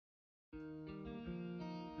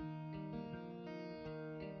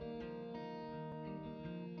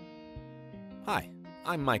Hi,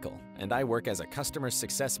 I'm Michael, and I work as a Customer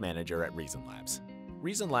Success Manager at ReasonLabs.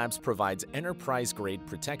 ReasonLabs provides enterprise-grade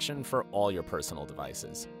protection for all your personal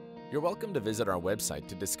devices. You're welcome to visit our website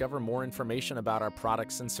to discover more information about our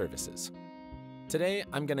products and services. Today,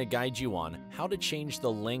 I'm going to guide you on how to change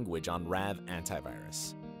the language on RAV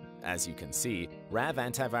Antivirus. As you can see, RAV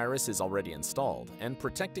Antivirus is already installed and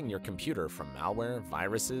protecting your computer from malware,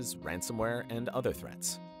 viruses, ransomware, and other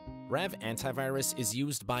threats. RAV Antivirus is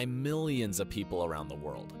used by millions of people around the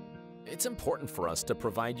world. It's important for us to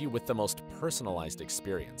provide you with the most personalized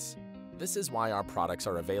experience. This is why our products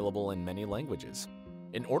are available in many languages.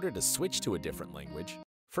 In order to switch to a different language,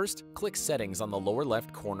 first click Settings on the lower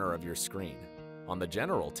left corner of your screen. On the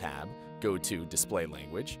General tab, go to Display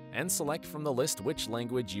Language and select from the list which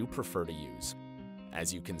language you prefer to use.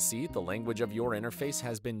 As you can see, the language of your interface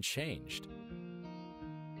has been changed.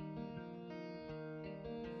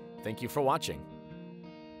 Thank you for watching.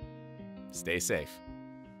 Stay safe.